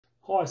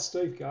Hi,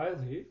 Steve Gale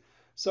here.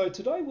 So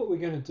today what we're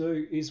going to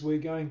do is we're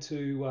going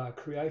to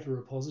create a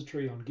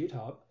repository on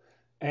GitHub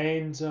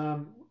and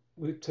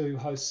to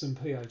host some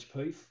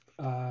PHP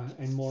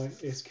and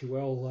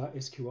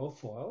MySQL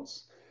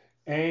files.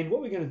 And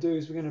what we're going to do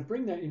is we're going to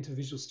bring that into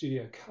Visual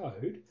Studio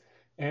Code,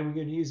 and we're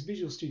going to use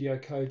Visual Studio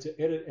Code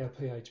to edit our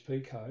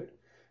PHP code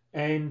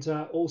and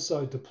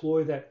also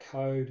deploy that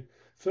code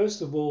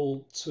first of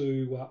all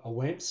to a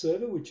WAMP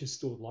server, which is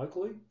stored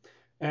locally.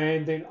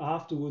 And then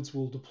afterwards,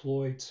 we'll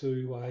deploy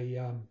to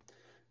a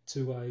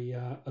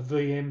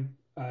VM,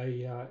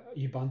 a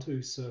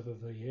Ubuntu server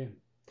VM.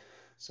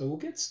 So we'll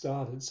get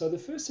started. So the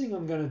first thing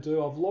I'm going to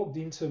do, I've logged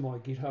into my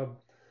GitHub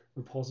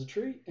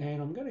repository, and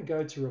I'm going to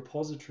go to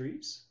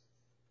repositories,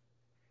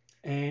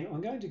 and I'm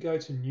going to go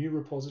to new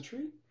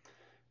repository,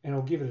 and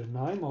I'll give it a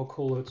name. I'll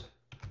call it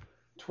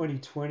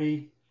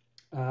 2020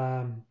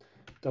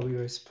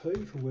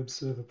 WSP for Web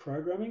Server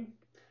Programming,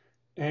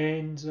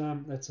 and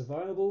that's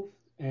available.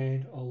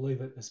 And I'll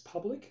leave it as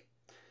public,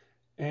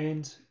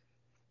 and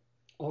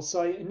I'll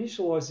say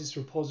initialize this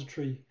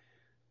repository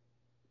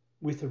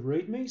with a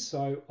README.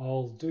 So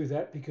I'll do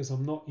that because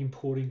I'm not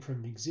importing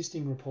from an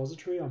existing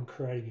repository, I'm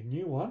creating a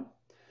new one.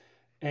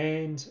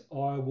 And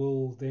I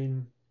will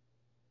then,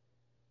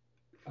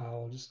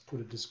 I'll just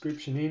put a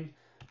description in,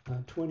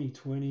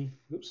 2020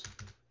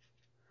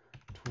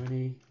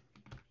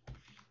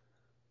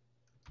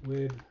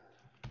 web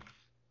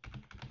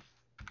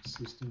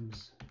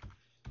systems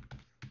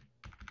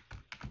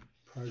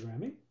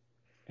programming,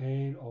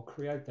 and I'll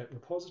create that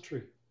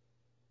repository.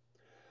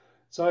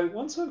 So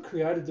once I've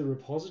created the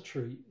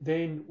repository,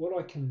 then what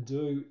I can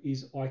do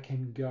is I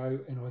can go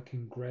and I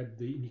can grab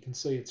and you can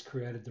see it's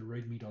created the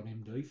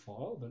readme.md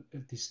file, but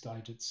at this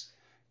stage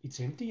it's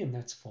empty, and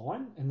that's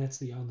fine, and that's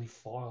the only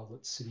file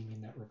that's sitting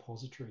in that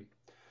repository.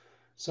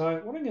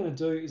 So what I'm going to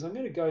do is I'm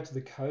going to go to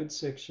the code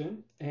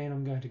section, and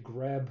I'm going to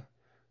grab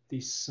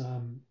this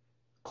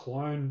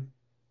clone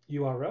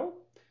URL,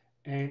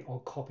 and I'll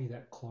copy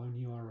that clone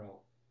URL.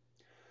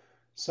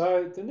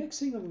 So the next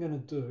thing I'm going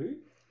to do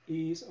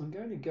is I'm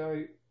going to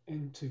go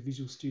into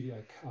Visual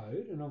Studio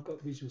Code, and I've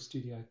got Visual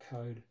Studio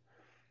Code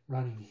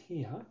running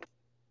here.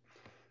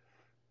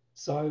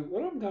 So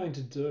what I'm going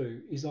to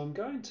do is I'm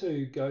going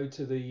to go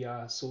to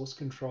the source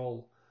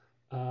control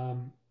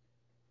icon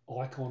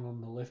on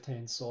the left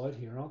hand side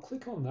here, and I'll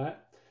click on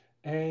that,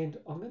 and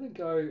I'm going to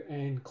go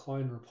and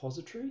clone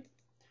repository.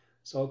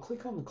 So I'll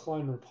click on the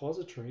clone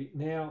repository.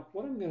 Now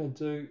what I'm going to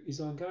do is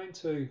I'm going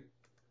to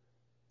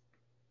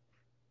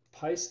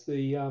paste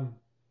the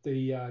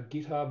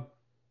GitHub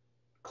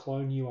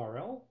clone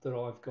URL that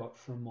I've got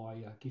from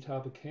my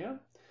GitHub account,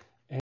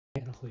 and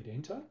I'll hit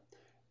enter.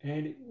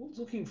 And it was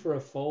looking for a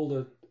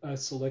folder,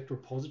 select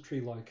repository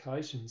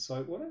location.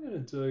 So what I'm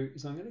going to do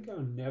is I'm going to go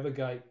and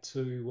navigate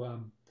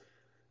to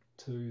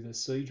the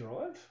C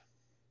drive,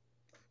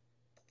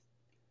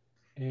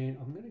 and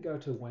I'm going to go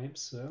to WAMP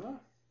server,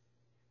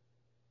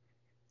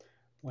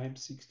 WAMP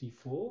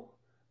 64,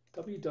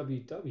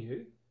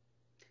 www,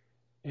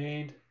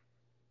 and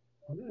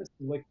I'm going to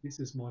select this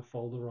as my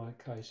folder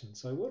location.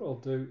 So what I'll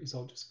do is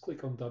I'll just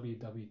click on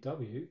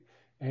www,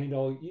 and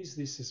I'll use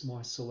this as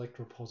my select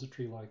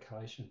repository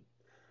location.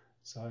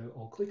 So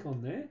I'll click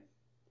on there,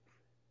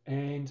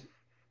 and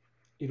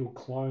it'll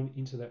clone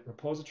into that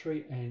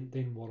repository, and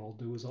then what I'll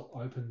do is I'll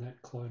open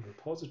that cloned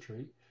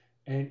repository,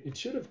 and it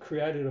should have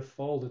created a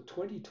folder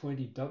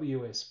 2020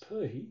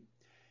 WSP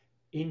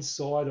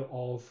inside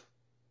of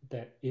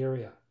that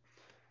area.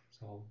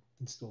 So I'll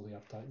install the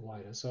update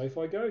later. So if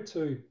I go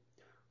to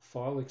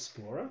File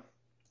Explorer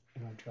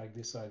and I drag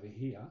this over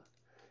here,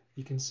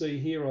 you can see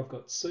here I've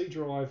got C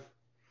drive,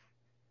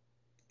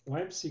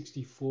 WAMP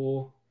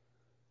 64,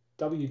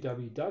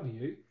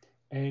 www,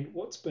 and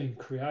what's been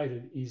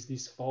created is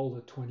this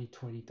folder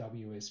 2020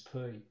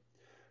 WSP.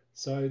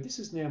 So this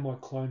is now my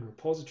cloned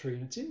repository,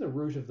 and it's in the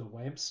root of the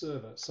WAMP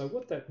server. So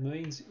what that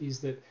means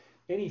is that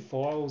any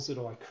files that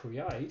I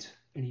create,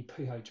 any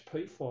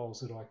PHP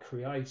files that I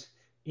create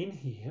in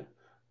here,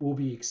 will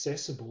be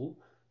accessible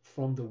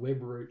from the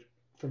web root,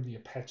 from the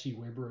Apache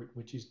web root,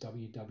 which is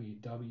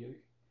www.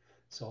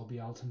 So I'll be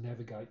able to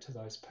navigate to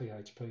those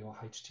PHP or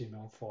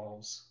HTML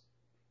files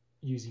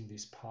using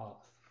this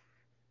path.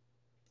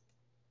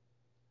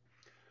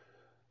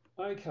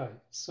 Okay,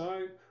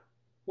 so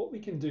what we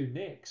can do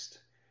next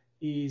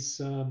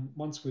is,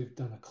 once we've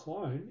done a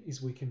clone,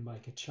 is we can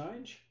make a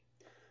change.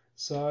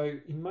 So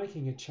in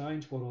making a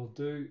change, what I'll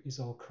do is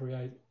I'll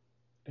create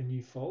a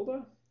new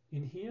folder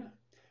in here,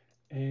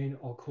 and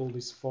I'll call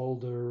this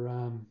folder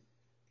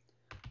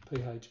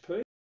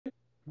PHP.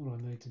 What I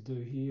need to do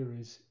here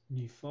is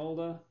new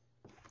folder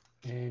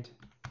and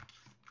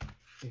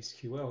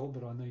SQL,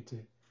 but I need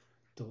to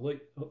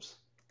delete,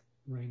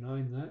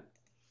 rename that.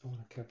 I want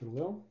a capital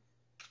L,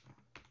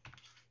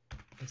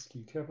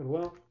 SQ capital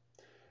L,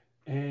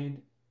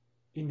 and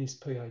in this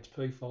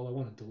PHP file I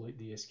want to delete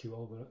the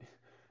SQL, but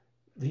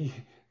the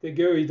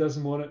GUI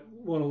doesn't want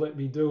to let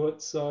me do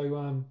it.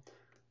 So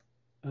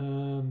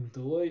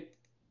delete,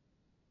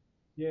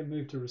 yeah,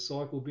 move to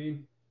recycle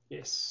bin.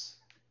 Yes,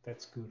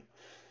 that's good.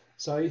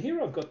 So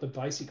here I've got the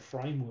basic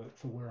framework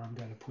for where I'm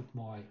going to put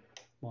my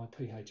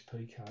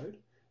PHP code,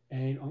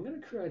 and I'm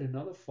going to create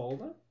another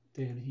folder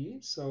down here.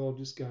 So I'll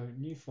just go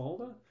new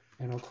folder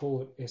and I'll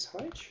call it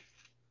SH,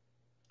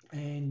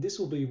 and this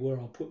will be where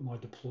I'll put my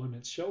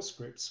deployment shell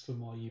scripts for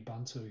my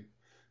Ubuntu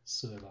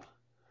server.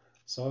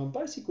 So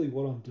basically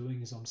what I'm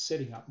doing is I'm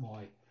setting up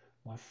my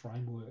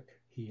framework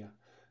here.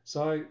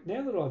 So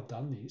now that I've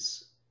done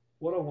this,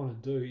 what I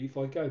want to do, if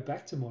I go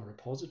back to my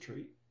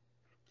repository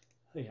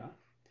here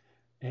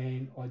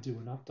and I do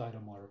an update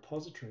on my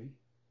repository,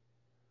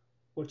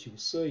 what you'll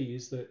see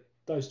is that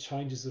those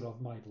changes that I've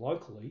made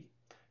locally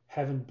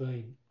haven't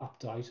been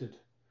updated.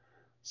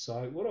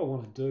 So what I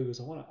want to do is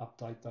I want to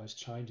update those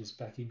changes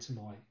back into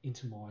my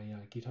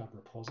GitHub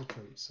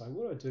repository. So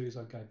what I do is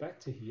I go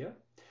back to here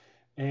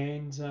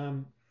and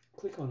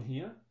click on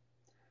here,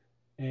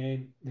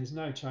 and there's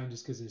no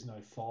changes because there's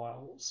no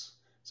files.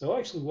 So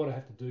actually what I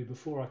have to do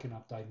before I can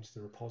update into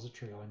the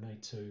repository, I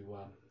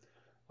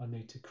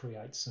need to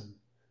create some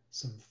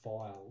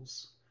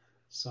files.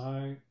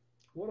 So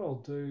what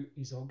I'll do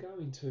is I'll go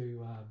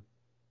into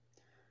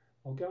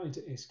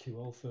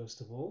SQL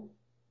first of all,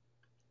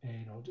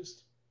 and I'll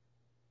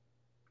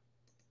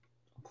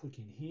click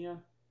in here,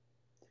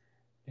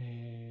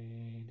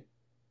 and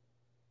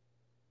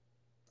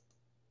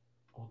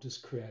I'll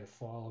just create a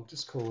file. I'll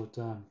just call it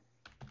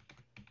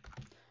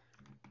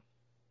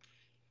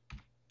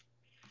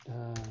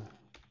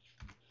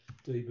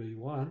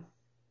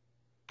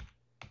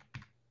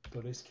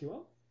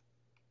db1.sql,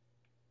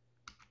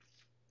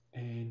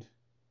 and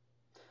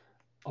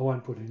I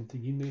won't put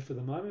anything in there for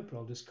the moment, but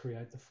I'll just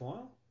create the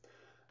file.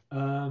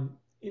 In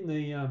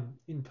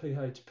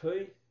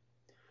PHP,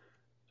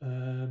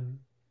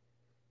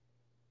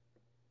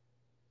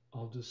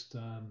 I'll just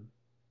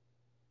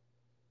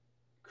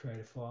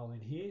create a file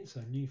in here,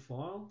 so new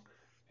file,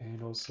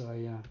 and I'll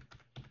say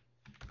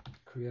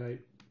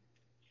create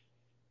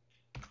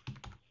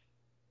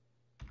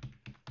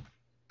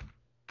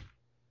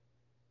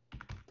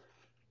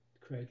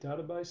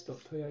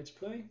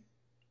database.php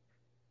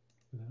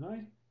with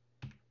an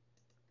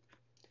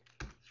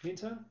A,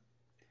 enter,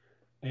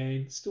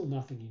 and still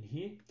nothing in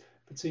here.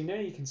 But see, now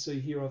you can see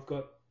here I've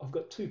got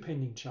two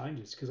pending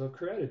changes because I've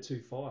created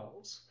two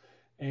files.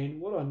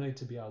 And what I want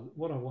to be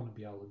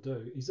able to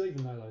do is,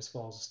 even though those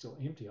files are still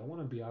empty, I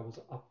want to be able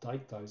to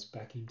update those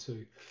back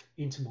into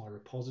my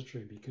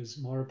repository, because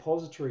my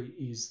repository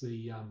is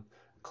the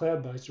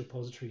cloud-based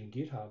repository in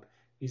GitHub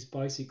is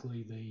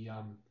basically the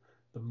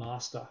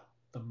master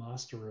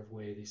of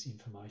where this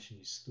information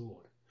is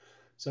stored.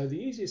 So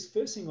the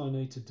first thing I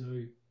need to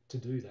do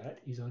that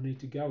is I need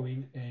to go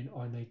in and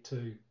I need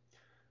to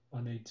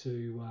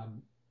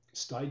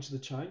stage the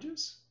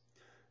changes.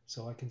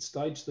 So I can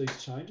stage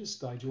these changes,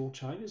 stage all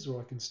changes, or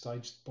I can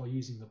stage, by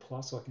using the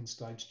plus, I can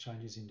stage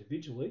changes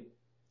individually.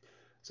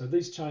 So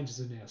these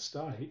changes are now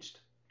staged.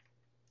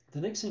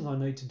 The next thing I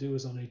need to do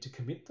is I need to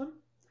commit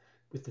them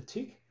with the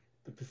tick.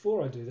 But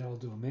before I do that, I'll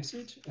do a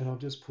message, and I'll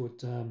just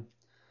put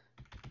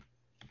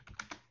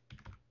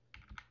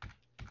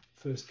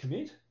first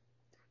commit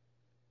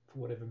for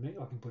whatever mean.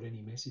 I can put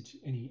any message,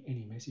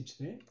 any message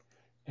there,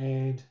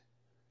 and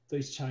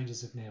these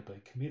changes have now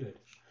been committed.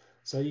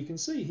 So you can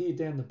see here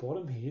down the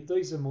bottom here,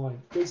 these are my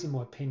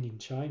pending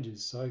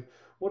changes. So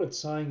what it's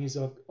saying is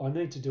I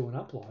need to do an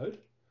upload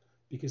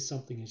because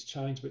something has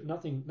changed, but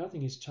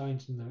nothing has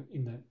changed in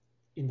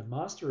the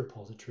master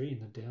repository in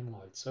the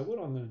download. So what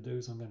I'm going to do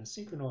is I'm going to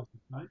synchronize the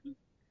changes,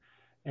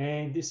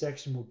 and this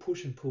action will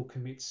push and pull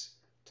commits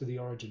to the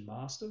origin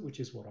master, which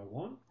is what I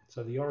want.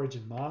 So the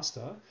origin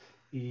master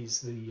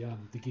is the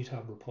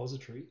GitHub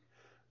repository.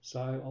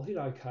 So I'll hit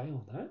OK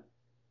on that,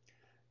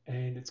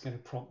 and it's going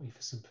to prompt me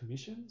for some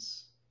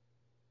permissions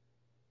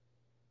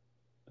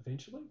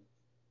eventually.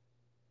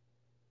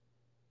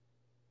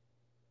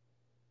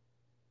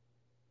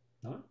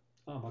 No?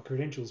 Oh, my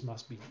credentials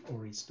must be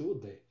already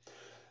stored there.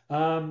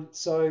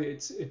 So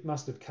it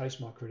must have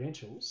cached my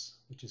credentials,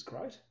 which is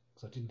great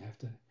because I didn't have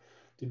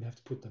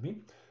to put them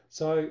in.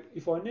 So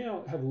if I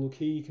now have a look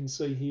here, you can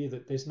see here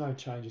that there's no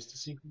changes to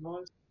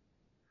synchronize.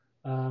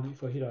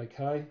 If I hit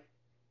OK,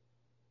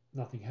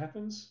 nothing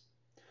happens,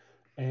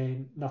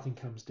 and nothing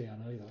comes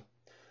down either.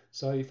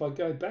 So if I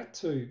go back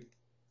to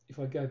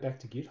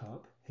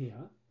GitHub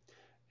here,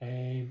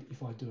 and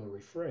if I do a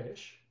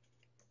refresh,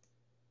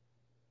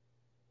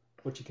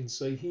 what you can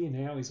see here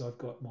now is I've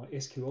got my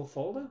SQL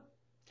folder,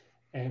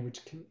 and which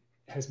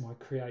has my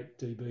create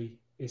DB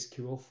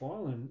SQL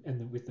file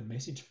and with the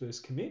message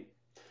first commit,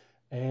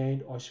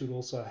 and I should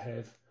also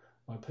have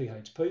my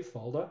PHP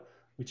folder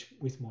which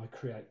with my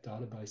create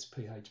database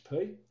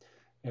PHP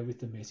and with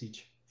the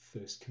message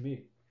first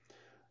commit.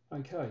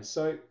 Okay,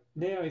 so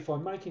now if I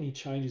make any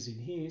changes in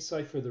here,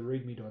 say for the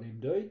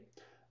readme.md, if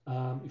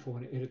I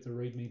want to edit the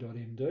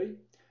readme.md,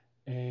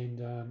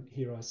 and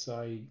here I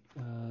say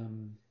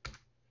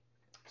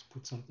let's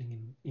put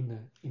something in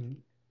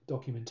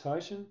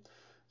documentation.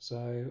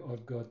 So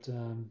I've got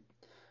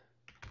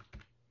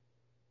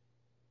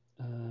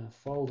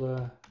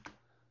folder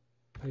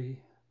PHP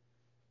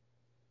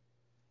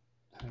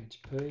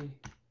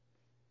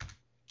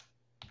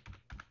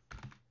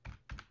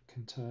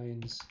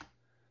contains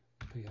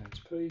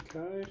PHP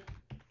code,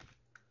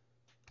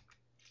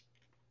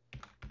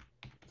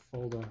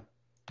 folder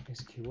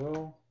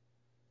SQL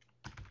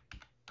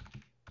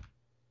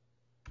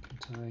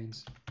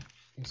contains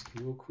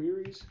SQL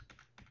queries,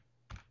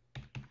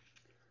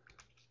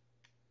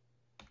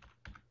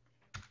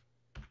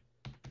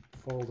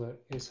 folder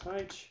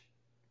sh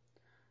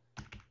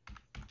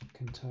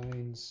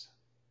contains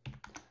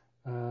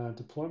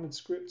deployment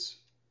scripts,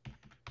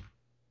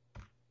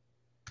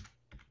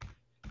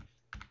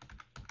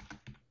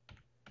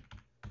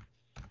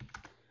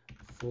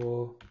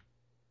 for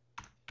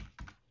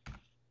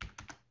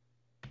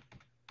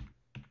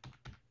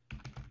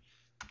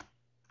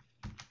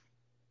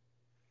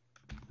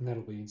and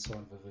that'll be inside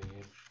of a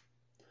VM.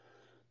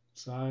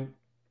 So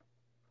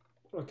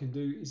what I can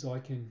do is I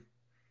can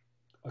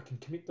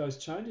commit those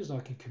changes.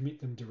 I can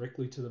commit them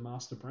directly to the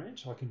master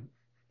branch. I can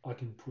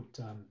put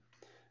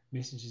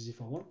messages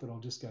if I want, but I'll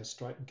just go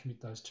straight and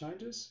commit those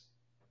changes.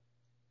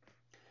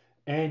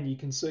 And you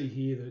can see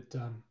here that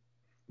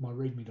my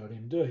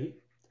readme.md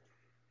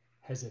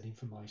has that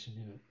information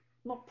in it.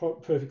 Not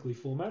perfectly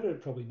formatted,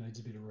 it probably needs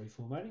a bit of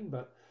reformatting,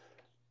 but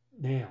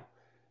now,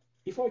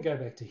 if I go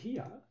back to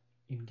here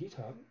in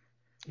GitHub,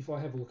 if I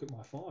have a look at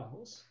my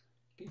files,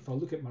 if I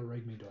look at my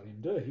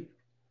readme.md,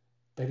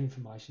 that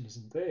information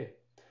isn't there.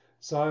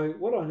 So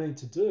what I need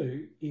to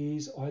do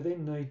is I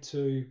then need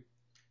to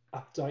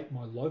update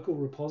my local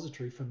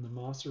repository from the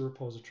master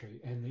repository,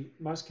 and the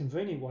most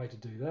convenient way to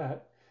do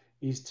that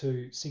is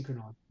to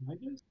synchronize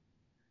changes,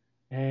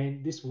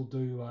 and this will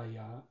do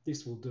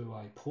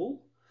a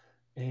pull,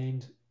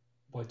 and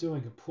by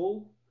doing a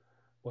pull,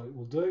 what it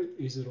will do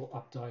is it'll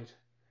update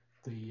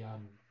the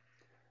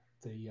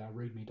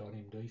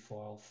readme.md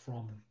file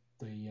from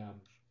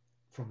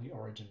the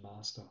origin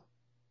master.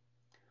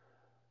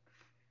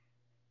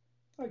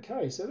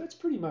 Okay, so that's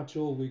pretty much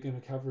all we're going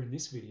to cover in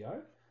this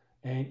video.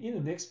 And in the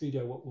next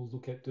video, what we'll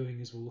look at doing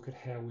is we'll look at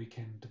how we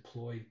can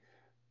deploy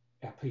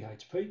our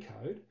PHP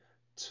code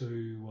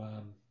to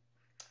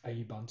a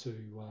Ubuntu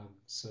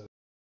server.